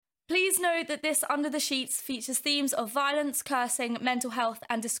Please note that this Under the Sheets features themes of violence, cursing, mental health,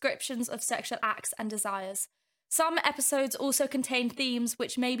 and descriptions of sexual acts and desires. Some episodes also contain themes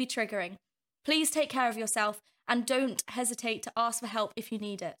which may be triggering. Please take care of yourself and don't hesitate to ask for help if you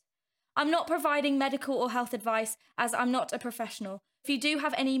need it. I'm not providing medical or health advice as I'm not a professional. If you do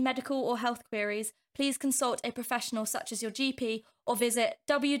have any medical or health queries, please consult a professional such as your GP or visit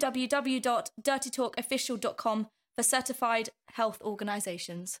www.dirtytalkofficial.com for certified health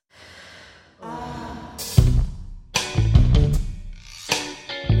organisations.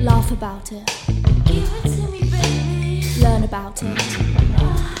 Laugh about it. Give it to me, baby. Learn about it.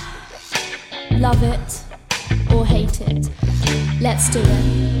 Love it or hate it. Let's do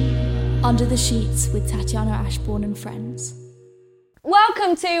it. Under the Sheets with Tatiana Ashbourne and friends.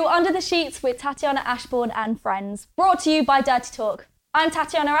 Welcome to Under the Sheets with Tatiana Ashbourne and friends, brought to you by Dirty Talk. I'm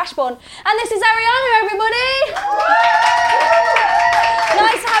Tatiana Ashbourne, and this is Ariana, everybody!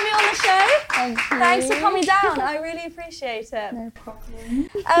 Nice to have you on the show. Thank you. Thanks for coming down, I really appreciate it. No problem.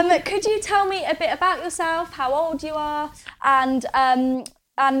 Could you tell me a bit about yourself, how old you are, and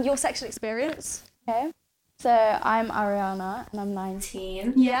your sexual experience? Okay. So I'm Ariana and I'm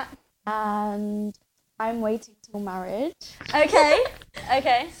 19. Yeah. And I'm waiting till marriage. Okay.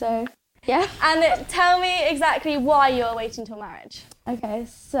 Okay. So, yeah. And tell me exactly why you're waiting till marriage. Okay,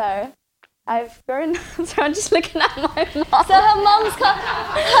 so I've grown... So I'm just looking at my mum. So her mum's come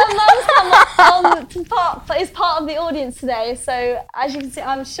on is part of the audience today. So as you can see,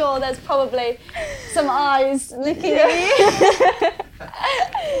 I'm sure there's probably some eyes looking at you.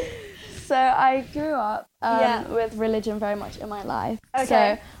 So I grew up with religion very much in my life. Okay.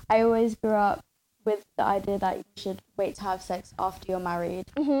 So I always grew up with the idea that you should wait to have sex after you're married.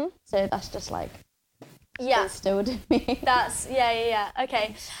 Mm-hmm. So that's just like instilled in me. That's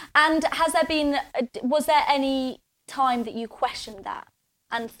okay. And has there been? Was there any time that you questioned that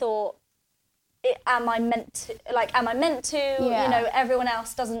and thought, am I meant to? Yeah. You know, everyone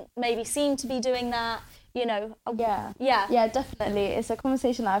else doesn't maybe seem to be doing that. You know. Yeah, definitely. It's a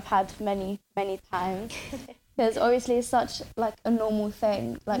conversation that I've had many times. Because obviously it's such like a normal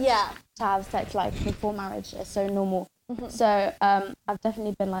thing, like to have sex like before marriage is so normal. Mm-hmm. So I've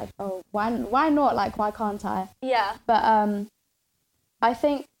definitely been like, oh, why not? Like, why can't I? Yeah. But I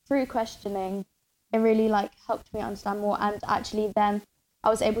think through questioning, it really like helped me understand more, and actually then I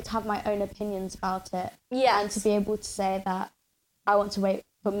was able to have my own opinions about it. Yeah. And to be able to say that I want to wait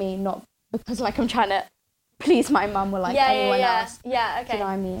for me, not because like I'm trying to please my mum or like anyone else. Yeah, okay. Do you know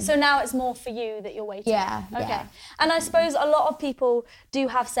what I mean? So now it's more for you that you're waiting. Yeah. Okay. Yeah. And I suppose a lot of people do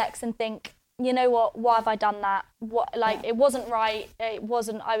have sex and think, you know what, why have I done that? It wasn't right. It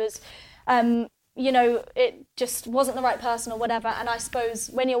wasn't, you know, it just wasn't the right person or whatever. And I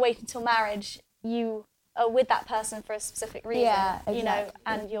suppose when you're waiting till marriage, you are with that person for a specific reason. Yeah, exactly. You know,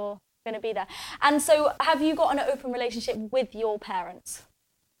 and you're going to be there. And so have you got an open relationship with your parents?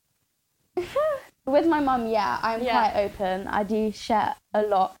 With my mum, I'm quite open. I do share a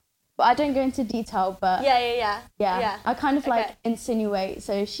lot, but I don't go into detail. But I kind of like insinuate,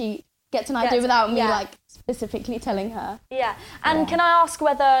 so she gets an idea without me like specifically telling her. Yeah, and can I ask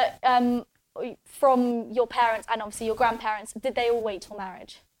whether from your parents and obviously your grandparents, did they all wait till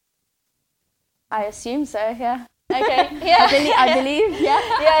marriage? I assume so. Yeah. Okay. Yeah. I believe. Yeah.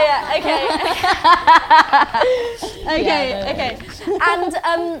 Okay. And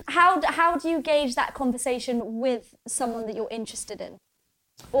how do you gauge that conversation with someone that you're interested in,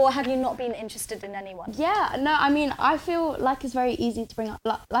 or have you not been interested in anyone? Yeah. No. I mean, I feel like it's very easy to bring up.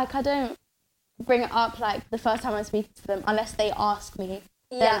 Like I don't bring it up like the first time I speak to them unless they ask me.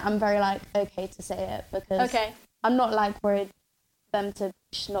 Then I'm very like okay to say it because I'm not like worried them to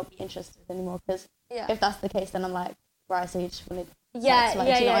not be interested anymore because. Yeah. If that's the case, then I'm like, right, so you just wanted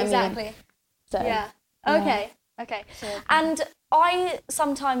exactly. I mean? So, Okay. So, and I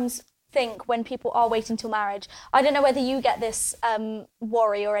sometimes think when people are waiting till marriage, I don't know whether you get this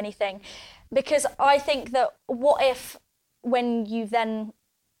worry or anything, because I think that what if when you then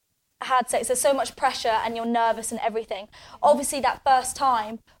had sex, there's so much pressure and you're nervous and everything. Obviously, that first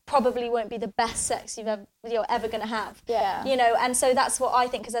time probably won't be the best sex you're ever going to have. Yeah. You know, and so that's what I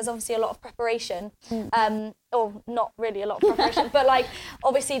think, because there's obviously a lot of preparation, or not really a lot of preparation, but like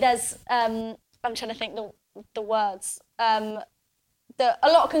obviously there's, I'm trying to think the words. A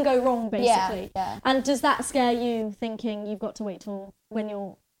lot can go wrong basically. Yeah. And does that scare you, thinking you've got to wait till when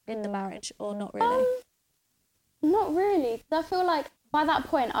you're in the marriage, or not really? Not really, because I feel like by that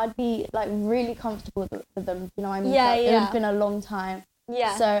point, I'd be like really comfortable with them. You know what I mean? Yeah, It had been a long time.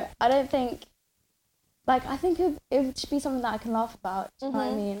 Yeah. So I don't think, like, I think it would be something that I can laugh about. Do you know what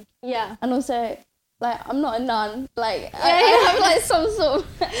I mean? Yeah. And also, I'm not a nun. Like I have like some sort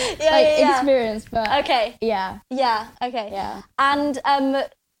of experience, but okay. Yeah. Yeah. Okay. Yeah. And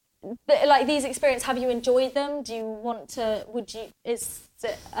like these experiences, have you enjoyed them? Do you want to? Is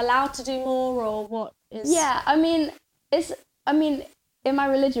it allowed to do more, or what is? Yeah. I mean, in my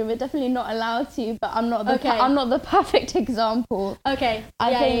religion, we're definitely not allowed to. But I'm not the perfect example. Okay.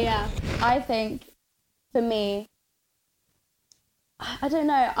 I think for me, I don't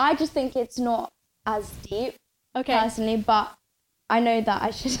know. I just think it's not as deep, personally, but I know that I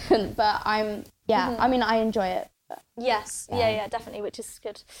shouldn't. But I mean, I enjoy it. But, yes. Yeah, definitely, which is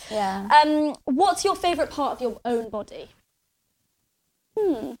good. Yeah. What's your favourite part of your own body?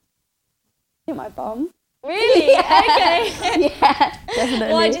 I think my bum. Really? Okay. Yeah,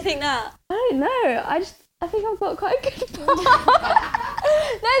 definitely. Why do you think that? I don't know. I think I've got quite a good bum.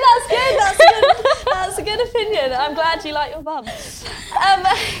 No, that's good. That's a good opinion. I'm glad you like your bum.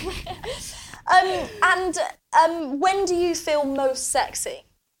 And when do you feel most sexy?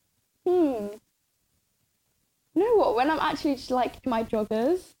 You know what? When I'm actually just like in my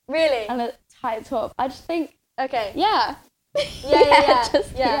joggers. Really? And a tight top. I just think. Okay. Yeah.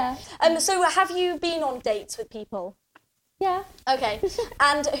 Yeah. So have you been on dates with people? Yeah. Okay.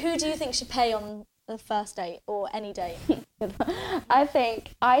 And who do you think should pay on the first date or any date? I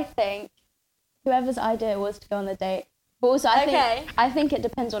think whoever's idea was to go on the date. But also I think it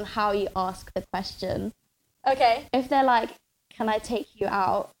depends on how you ask the question. Okay. If they're like, can I take you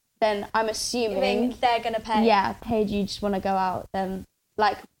out? Then I'm assuming they're gonna pay. Yeah, paid. You just want to go out. Then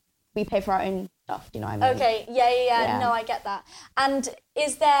like we pay for our own stuff. Do you know what I mean? Okay. Yeah. No, I get that. And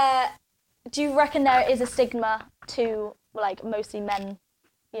do you reckon there is a stigma to like mostly men,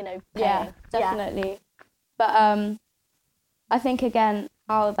 paying? Yeah, definitely. But I think again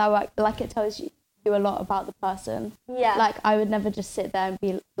how that works, like it tells you a lot about the person. Yeah. Like I would never just sit there and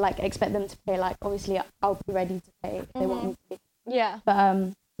be like expect them to pay. Like obviously I'll be ready to pay if they want me to. Yeah.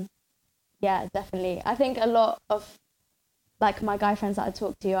 But yeah, definitely. I think a lot of like my guy friends that I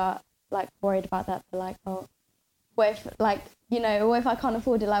talk to are like worried about that. They're like, oh, what if what if I can't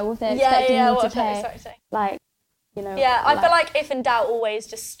afford it? Like, what if they're expecting me to pay? Like, Yeah, I feel like if in doubt, always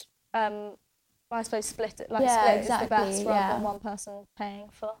just I suppose split it. Like split is the best rather than one person paying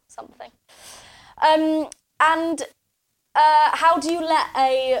for something. And how do you let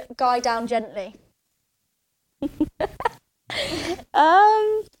a guy down gently?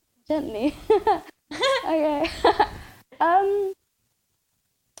 Gently. Okay.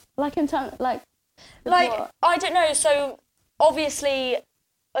 Like in terms, like what? I don't know. So obviously,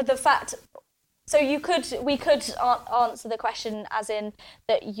 the fact. So we could answer the question as in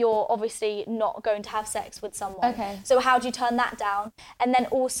that you're obviously not going to have sex with someone. Okay. So how do you turn that down? And then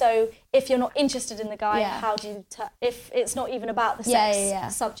also, if you're not interested in the guy, how do you if it's not even about the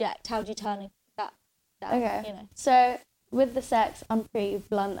sex subject, how do you turn that down? Okay. So with the sex, I'm pretty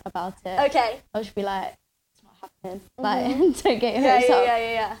blunt about it. Okay. I'll just be like, it's not happening. Like, don't get your hopes up.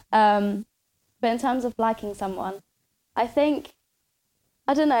 Yeah. But in terms of liking someone, I think,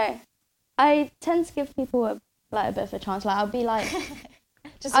 I don't know. I tend to give people a bit of a chance. Like I'll be like,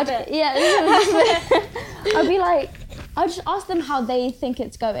 just a bit. Yeah. I'll be like, I'll just ask them how they think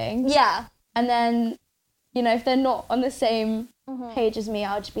it's going. Yeah. And then, if they're not on the same page as me,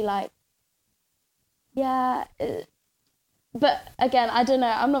 I'll just be like, yeah. But again, I don't know.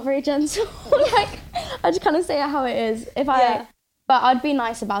 I'm not very gentle. Like I just kind of say it how it is. But I'd be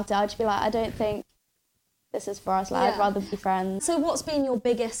nice about it. I'd just be like, I don't think this is for us. Like I'd rather be friends. So what's been your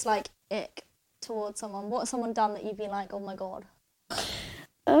biggest ick towards someone? What has someone done that you've been like, oh my god?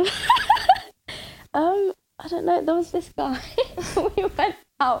 I don't know. There was this guy. We went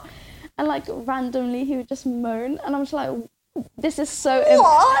out and randomly he would just moan, and I'm just like, this is so.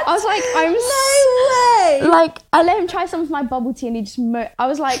 What? I was like, no way. Like I let him try some of my bubble tea and he just I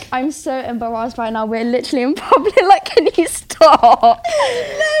was like, I'm so embarrassed right now. We're literally in public. Like, can you stop? No.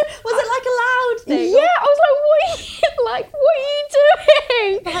 Was it like a loud thing? Yeah. I was like, what are you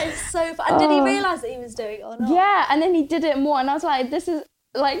doing? That is so fun. And did he realise that he was doing it or not? Yeah. And then he did it more, and I was like, this is.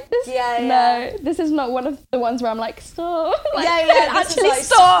 No, this is not one of the ones where I'm like, stop. Actually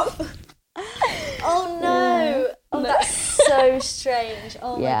stop. Oh no. Oh, that's so strange.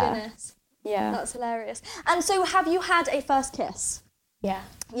 Oh my goodness. Yeah. That's hilarious. And so have you had a first kiss? Yeah.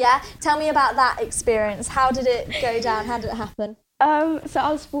 Yeah? Tell me about that experience. How did it go down? How did it happen? So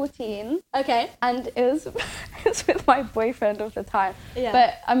I was 14. Okay. And it was with my boyfriend of the time. Yeah.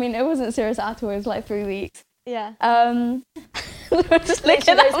 But I mean, it wasn't serious at all. It was like 3 weeks. Yeah. Just looking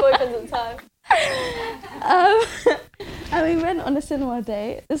at those boyfriends at the time. And we went on a cinema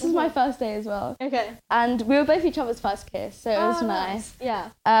date. This was my first day as well. Okay. And we were both each other's first kiss, so it was nice. Yeah.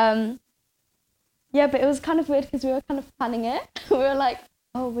 Yeah, but it was kind of weird because we were kind of planning it. We were like,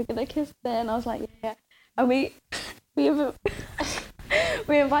 oh, we're gonna kiss there, and I was like, yeah. And we even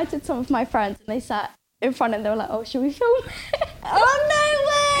we invited some of my friends, and they sat in front, and they were like, oh, should we film? Oh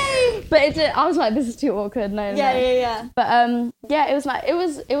no way! But I was like, this is too awkward. No. Yeah. But yeah, it was like it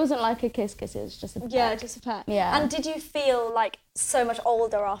wasn't like a kiss. It was just a peck. Yeah, just a peck. Yeah. And did you feel like so much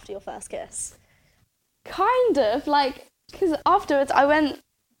older after your first kiss? Kind of like, because afterwards I went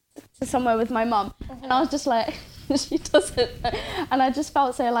to somewhere with my mum, and I was just like, she doesn't, and I just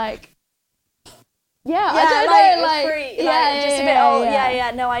felt so like. Yeah, I don't know, like, free, just a bit old.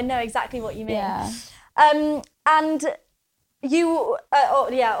 Yeah. No, I know exactly what you mean. Yeah. And you,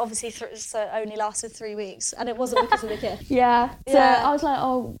 obviously, so it only lasted 3 weeks, and it wasn't because of the kiss. Yeah. So Yeah. I was like,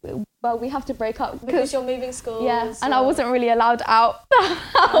 oh, well, we have to break up Because you're moving schools. yeah, and I wasn't really allowed out the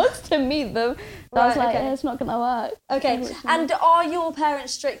house to meet them. So I was Right, like, okay. it's not gonna work. Okay. And are your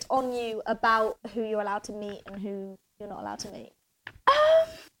parents strict on you about who you're allowed to meet and who you're not allowed to meet?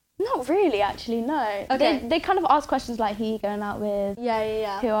 Not really, actually. No. Okay. They kind of ask questions like, who are you going out with?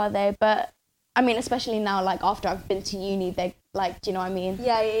 Yeah. Who are they? But I mean, especially now, like after I've been to uni, they like, do you know what I mean?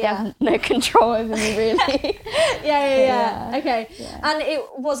 Yeah. They have no control over me, really. Yeah. Okay. Yeah. And it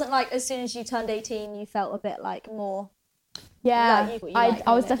wasn't like as soon as you turned 18, you felt a bit like more. Yeah, Like, you I like was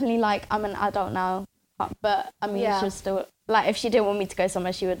doing it. definitely like, I'm an adult now, but I mean, Yeah. she was still like, if she didn't want me to go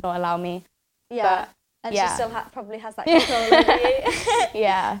somewhere, she would not allow me. Yeah. And yeah. she still probably has that control over you.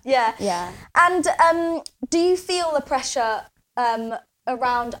 Yeah, Yeah. yeah. And do you feel the pressure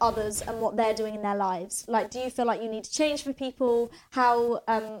around others and what they're doing in their lives? Like, do you feel like you need to change for people? How,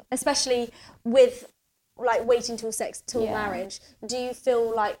 especially with like waiting till Yeah. marriage, do you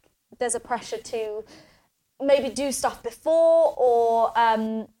feel like there's a pressure to maybe do stuff before, or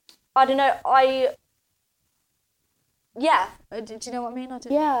I don't know, do you know what I mean?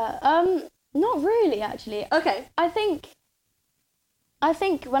 Yeah, not really, actually. Okay. I think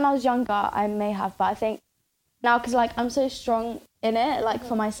when I was younger, I may have, but I think now, because like I'm so strong in it, like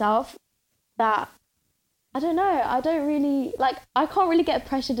for myself, that I don't know. I don't really like. I can't really get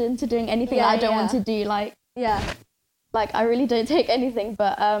pressured into doing anything that I don't want to do. Like I really don't take anything.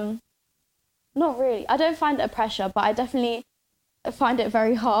 But not really. I don't find it a pressure, but I definitely find it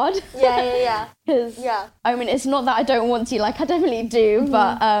very hard. Yeah. Because I mean, it's not that I don't want to. Like I definitely do,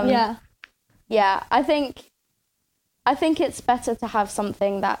 but yeah, I think it's better to have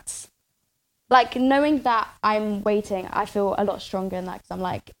something that's like, knowing that I'm waiting, I feel a lot stronger in that, because I'm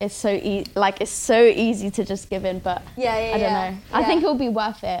like, it's so easy to just give in, but I don't know. I think it'll be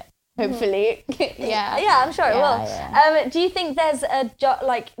worth it, hopefully. Yeah, I'm sure it will. Yeah. Do you think there's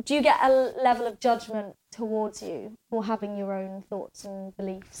do you get a level of judgment towards you for having your own thoughts and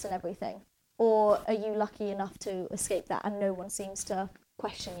beliefs and everything? Or are you lucky enough to escape that and no one seems to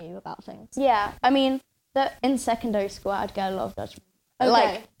question you about things? Yeah, I mean, in secondary school, I'd get a lot of judgment. Okay.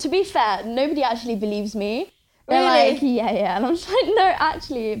 Like, to be fair, nobody actually believes me. They're Really? like, yeah, and I'm just like, no,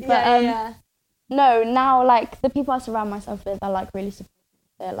 actually. But no, now, like, the people I surround myself with are like really supportive.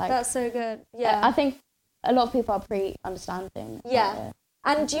 They're like, That's so good. Yeah. I think a lot of people are pretty understanding. Yeah.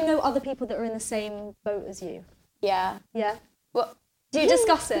 And do you know other people that are in the same boat as you? Yeah. Yeah. Well, Do you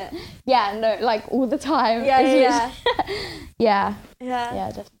discuss it? yeah, no, like all the time. Yeah. Yeah,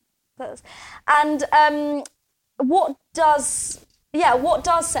 Yeah. definitely. And what does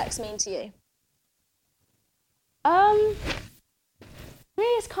sex mean to you? I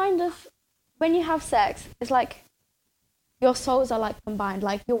think it's kind of, when you have sex, it's like your souls are like combined.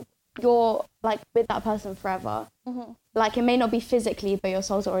 Like you're like with that person forever. Mm-hmm. Like it may not be physically, but your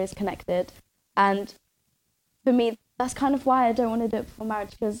souls are always connected. And for me, that's kind of why I don't want to do it before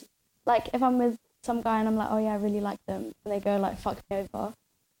marriage. Because like if I'm with some guy and I'm like, oh yeah, I really like them, and they go like, fuck me over.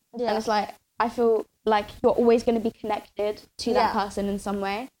 Yeah. And it's like, I feel like you're always going to be connected to that person in some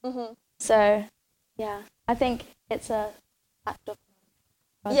way. Mm-hmm. So, yeah, I think it's a act of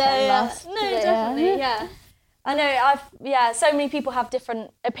love. Lust. No, definitely, yeah. I know, so many people have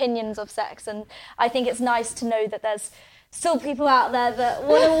different opinions of sex, and I think it's nice to know that there's still people out there that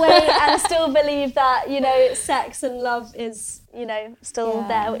want to wait and still believe that, you know, sex and love is, you know, still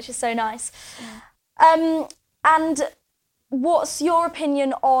there, which is so nice. Yeah. And what's your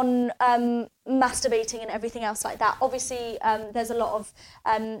opinion on masturbating and everything else like that? Obviously, there's a lot of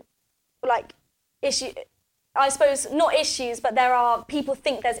issue. I suppose not issues, but people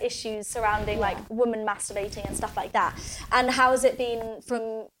think there's issues surrounding like women masturbating and stuff like that. And how has it been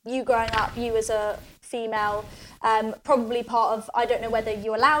from you growing up, you as a female, probably part of, I don't know whether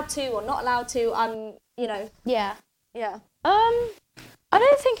you're allowed to or not allowed to, you know. Yeah. Yeah. I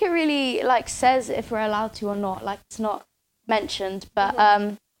don't think it really like says if we're allowed to or not. Like it's not mentioned, but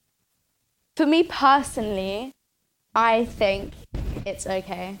for me personally, I think it's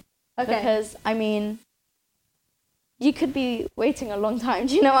okay. Okay. Because, I mean, you could be waiting a long time,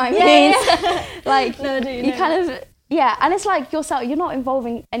 do you know what I mean? Yeah. Like, No, I do, you no. kind of, yeah, and it's like yourself, you're not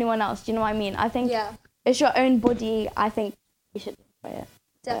involving anyone else, do you know what I mean? I think Yeah. it's your own body, I think you should enjoy it.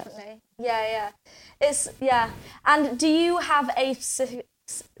 Definitely. Yeah. It's, yeah. And do you have a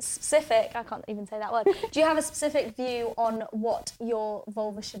specific, I can't even say that word, do you have a specific view on what your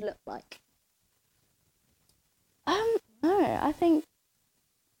vulva should look like? No, I think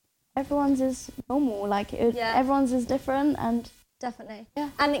everyone's is normal, like, Yeah. everyone's is different, and Definitely. Yeah.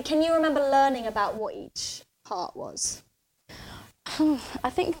 And can you remember learning about what each part was? I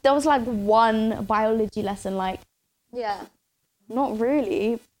think there was like one biology lesson, like, Yeah. not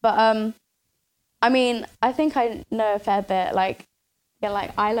really, but I mean, I think I know a fair bit, like, yeah,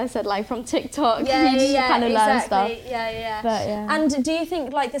 like Isla said, like from TikTok, you kind of learn stuff. Yeah. But yeah. And do you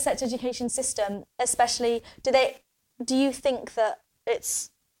think like the sex education system, especially, do you think that it's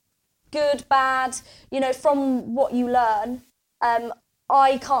good, bad? You know, from what you learn,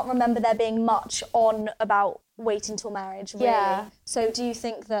 I can't remember there being much on about waiting till marriage, really. Yeah. So do you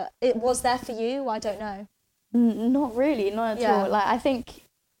think that it was there for you? I don't know. Not really, not at Yeah. all. Like, I think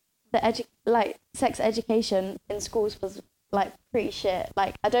the sex education in schools was like pretty shit.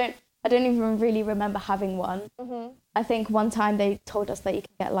 Like, I don't even really remember having one. Mm-hmm. I think one time they told us that you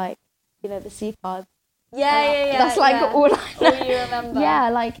can get, like, you know, the C card. Yeah. That's like all I know. All you remember. Yeah,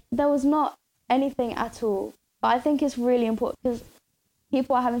 like, there was not anything at all. But I think it's really important because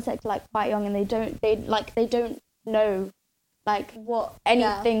people are having sex like quite young, and they don't know like What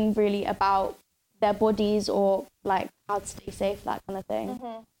anything really about their bodies or like how to stay safe, that kind of thing.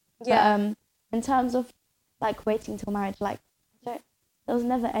 Mm-hmm. Yeah. But in terms of like waiting till marriage, like, there was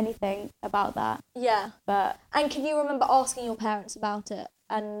never anything about that. Yeah. But And can you remember asking your parents about it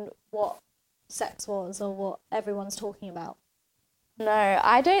and what sex was or what everyone's talking about? no,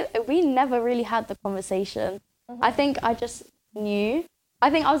 I don't. We never really had the conversation. Mm-hmm. I think I just knew. I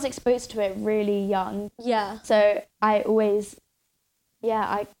think I was exposed to it really young. Yeah. So I always,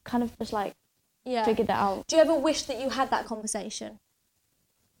 I kind of just like Yeah. figured it out. Do you ever wish that you had that conversation?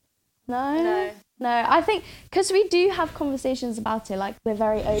 No. I think because we do have conversations about it, like we're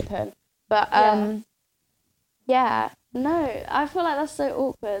very open. But no, I feel like that's so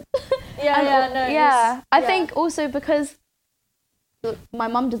awkward. I think also because my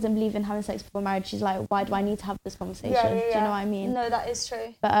mum doesn't believe in having sex before marriage. She's like, why do I need to have this conversation? Do you know what I mean? No, that is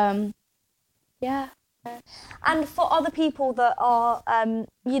true. But yeah. And for other people that are,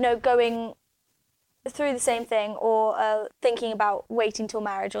 going through the same thing or thinking about waiting till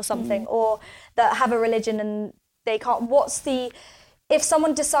marriage or something, or that have a religion and they can't, if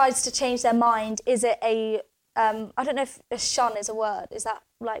someone decides to change their mind, is it I don't know if a shun is a word. Is that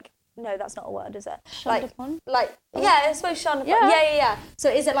like, no, that's not a word, is it? Shunned upon? Yeah, I suppose shunned upon. Yeah. So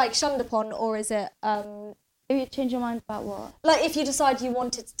is it like shunned upon, or is it... If you change your mind about what? like if you decide you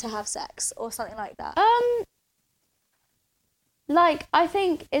wanted to have sex or something like that? Like, I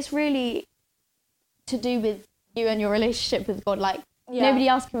think it's really to do with you and your relationship with God. Like, nobody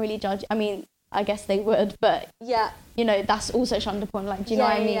else can really judge. I mean, I guess they would, but, you know, that's also shunned upon. Like, do you know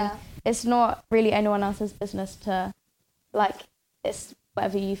what I mean? Yeah. It's not really anyone else's business to, like, it's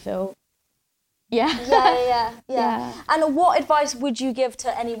whatever you feel. Yeah. Yeah. And what advice would you give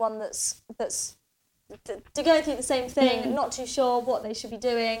to anyone that's to go through the same thing, not too sure what they should be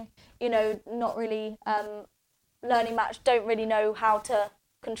doing, you know, not really learning much, don't really know how to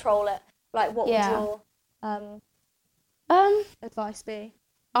control it? Like, what would your advice be?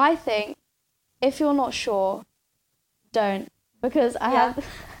 I think if you're not sure, don't. Because I have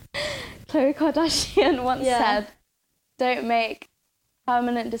Khloe Kardashian once said, don't make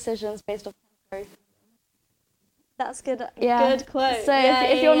permanent decisions based off temporary. That's good. Good quote. So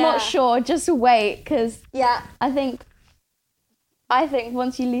if you're not sure, just wait, because I think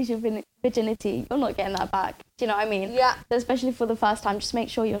once you lose your virginity, you're not getting that back. Do you know what I mean? Yeah. So especially for the first time, just make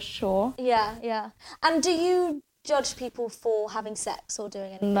sure you're sure. Yeah. And do you judge people for having sex or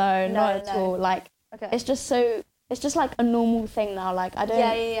doing anything? No, not at all. Like, it's just like a normal thing now. Like, I don't.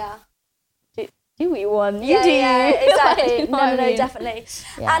 Yeah. Do what you want. Yeah, you do. Yeah, exactly. You know what I No, mean? definitely.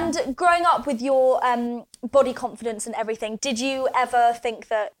 Yeah. And growing up with your body confidence and everything, did you ever think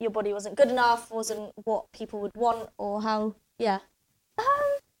that your body wasn't good enough, wasn't what people would want, or how? Yeah.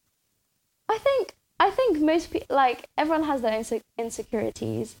 I think most people, like, everyone has their own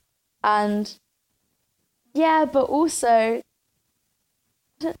insecurities, and but also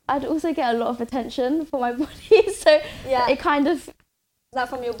I'd also get a lot of attention for my body, so it kind of. Is that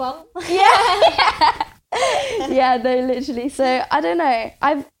from your bum? Yeah, no, literally. So I don't know.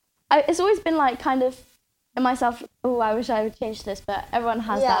 it's always been like kind of in myself, oh, I wish I would change this, but everyone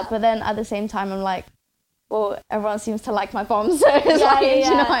has that. But then at the same time, I'm like, well, everyone seems to like my bomb, so it's like, do you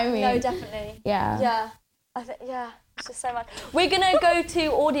know what I mean? No, definitely. Yeah. Yeah. It's just so much. We're going to go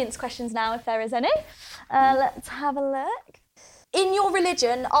to audience questions now, if there is any. Let's have a look. In your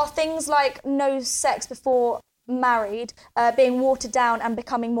religion, are things like no sex before married being watered down and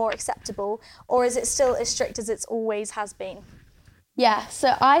becoming more acceptable, or is it still as strict as it always has been? Yeah,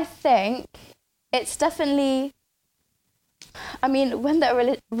 so I think it's definitely, I mean, when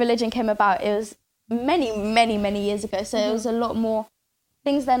the religion came about, it was many, many, many years ago, so it was a lot more,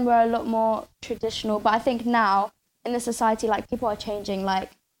 things then were a lot more traditional, but I think now, in the society, like, people are changing,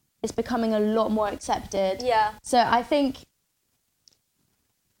 like, it's becoming a lot more accepted. Yeah. So I think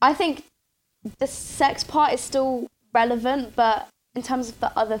the sex part is still relevant, but in terms of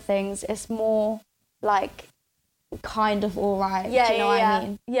the other things, it's more, like, kind of all right. Yeah, do you know what I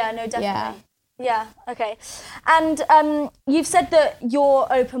mean? Yeah, no, definitely. Yeah, okay. And you've said that you're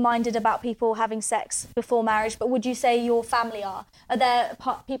open-minded about people having sex before marriage, but would you say your family are? Are there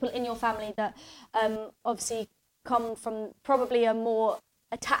people in your family that obviously come from probably a more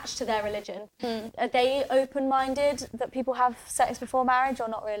attached to their religion? Are they open-minded that people have sex before marriage, or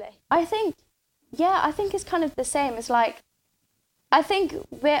not really? I think it's kind of the same. It's like, I think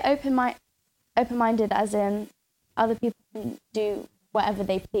we're open-minded as in other people can do whatever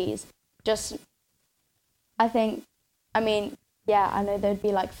they please. Just, I think, I mean, yeah, I know there'd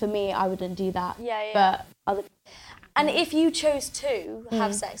be like, for me, I wouldn't do that. Yeah. But other people. And if you chose to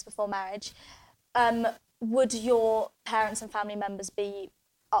have sex before marriage, would your parents and family members be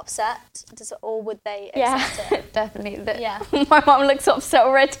upset, or would they accept it? Definitely. Yeah. My mum looks upset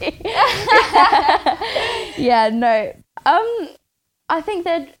already. Yeah, no. I think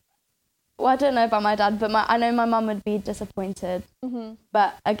well, I don't know about my dad, but I know my mum would be disappointed. Mm-hmm.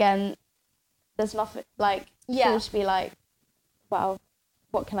 But again, there's nothing, like, she'll just be like, well,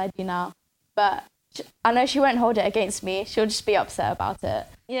 what can I do now? But I know she won't hold it against me. She'll just be upset about it.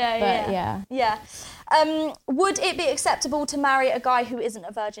 Yeah. Would it be acceptable to marry a guy who isn't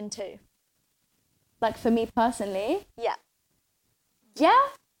a virgin too? Like, for me personally? Yeah.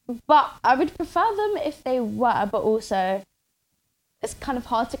 But I would prefer them if they were, but also it's kind of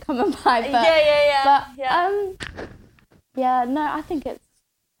hard to come by. But, no, I think it's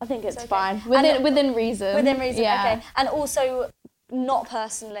okay. Fine. Within reason. Within reason, okay. And also, not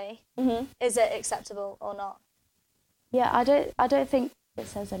personally, is it acceptable or not? Yeah, I don't think it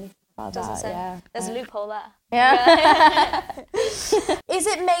says anything about Doesn't that. say. Yeah. There's a loophole there. Yeah. Is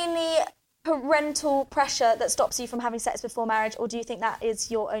it mainly parental pressure that stops you from having sex before marriage, or do you think that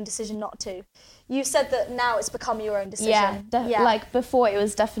is your own decision not to? You said that now it's become your own decision. Yeah, like before it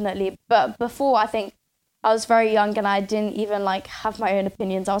was definitely, but before I think I was very young and I didn't even like have my own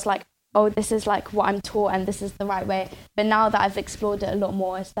opinions. I was like, oh, this is like what I'm taught and this is the right way. But now that I've explored it a lot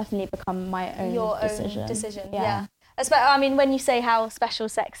more, it's definitely become my own decision. Own decision, yeah. I mean, when you say how special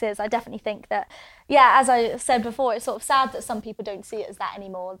sex is, I definitely think that, as I said before, it's sort of sad that some people don't see it as that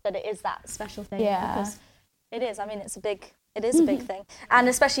anymore, that it is that special thing. Yeah. Because it is. I mean, it is a big thing. And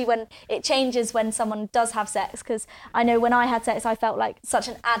especially when it changes when someone does have sex, because I know when I had sex, I felt like such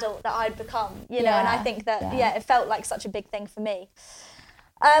an adult that I'd become, you know, and I think that, it felt like such a big thing for me.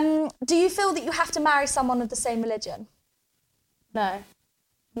 Do you feel that you have to marry someone of the same religion? No,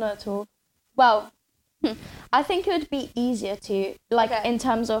 not at all. Well, I think it would be easier to, like, in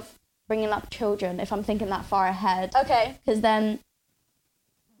terms of bringing up children, if I'm thinking that far ahead. Okay. Because then,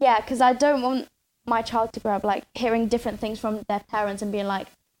 because I don't want my child to grow up, like, hearing different things from their parents and being like,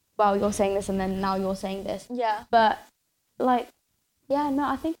 well, you're saying this and then now you're saying this. Yeah. But, like, no,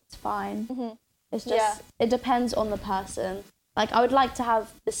 I think it's fine. Mm-hmm. It's just, it depends on the person. Like, I would like to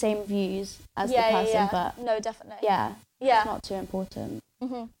have the same views as the person, but... No, definitely. Yeah. It's not too important.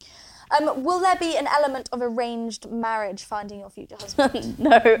 Mm-hmm. Will there be an element of arranged marriage finding your future husband?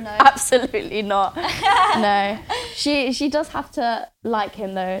 No, absolutely not. No. She does have to like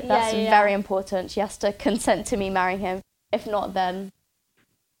him, though. That's very important. She has to consent to me marrying him. If not, then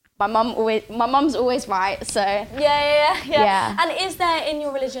my mum's always right, so... Yeah. And is there, in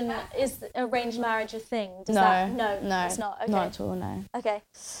your religion, is arranged marriage a thing? No, it's not. Okay. Not at all, no. Okay.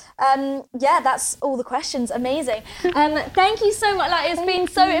 That's all the questions. Amazing. Thank you so much. Like, it's been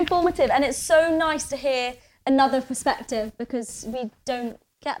so informative, and it's so nice to hear another perspective, because we don't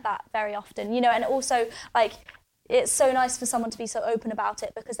get that very often, you know, and also, like, it's so nice for someone to be so open about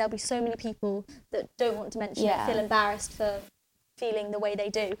it, because there'll be so many people that don't want to mention it, feel embarrassed for feeling the way they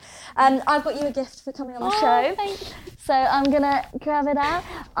do. I've got you a gift for coming on the show. Thanks. So I'm going to grab it out.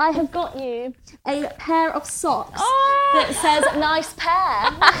 I have got you a pair of socks that says nice pair.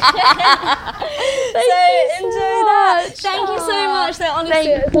 Enjoy that. Thank you so much. So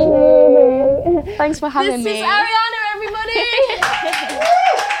honestly, Thanks for having me. This is Ariana, everybody.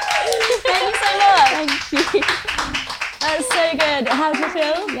 Thank you so much. Thank you. That's so good. How do you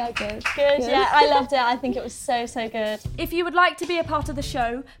feel? Yeah, good. Good, yeah, I loved it. I think it was so good. If you would like to be a part of the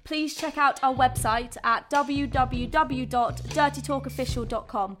show, please check out our website at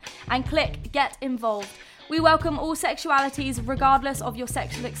www.dirtytalkofficial.com and click Get Involved. We welcome all sexualities regardless of your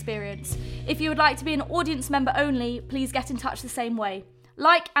sexual experience. If you would like to be an audience member only, please get in touch the same way.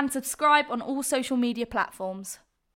 Like and subscribe on all social media platforms.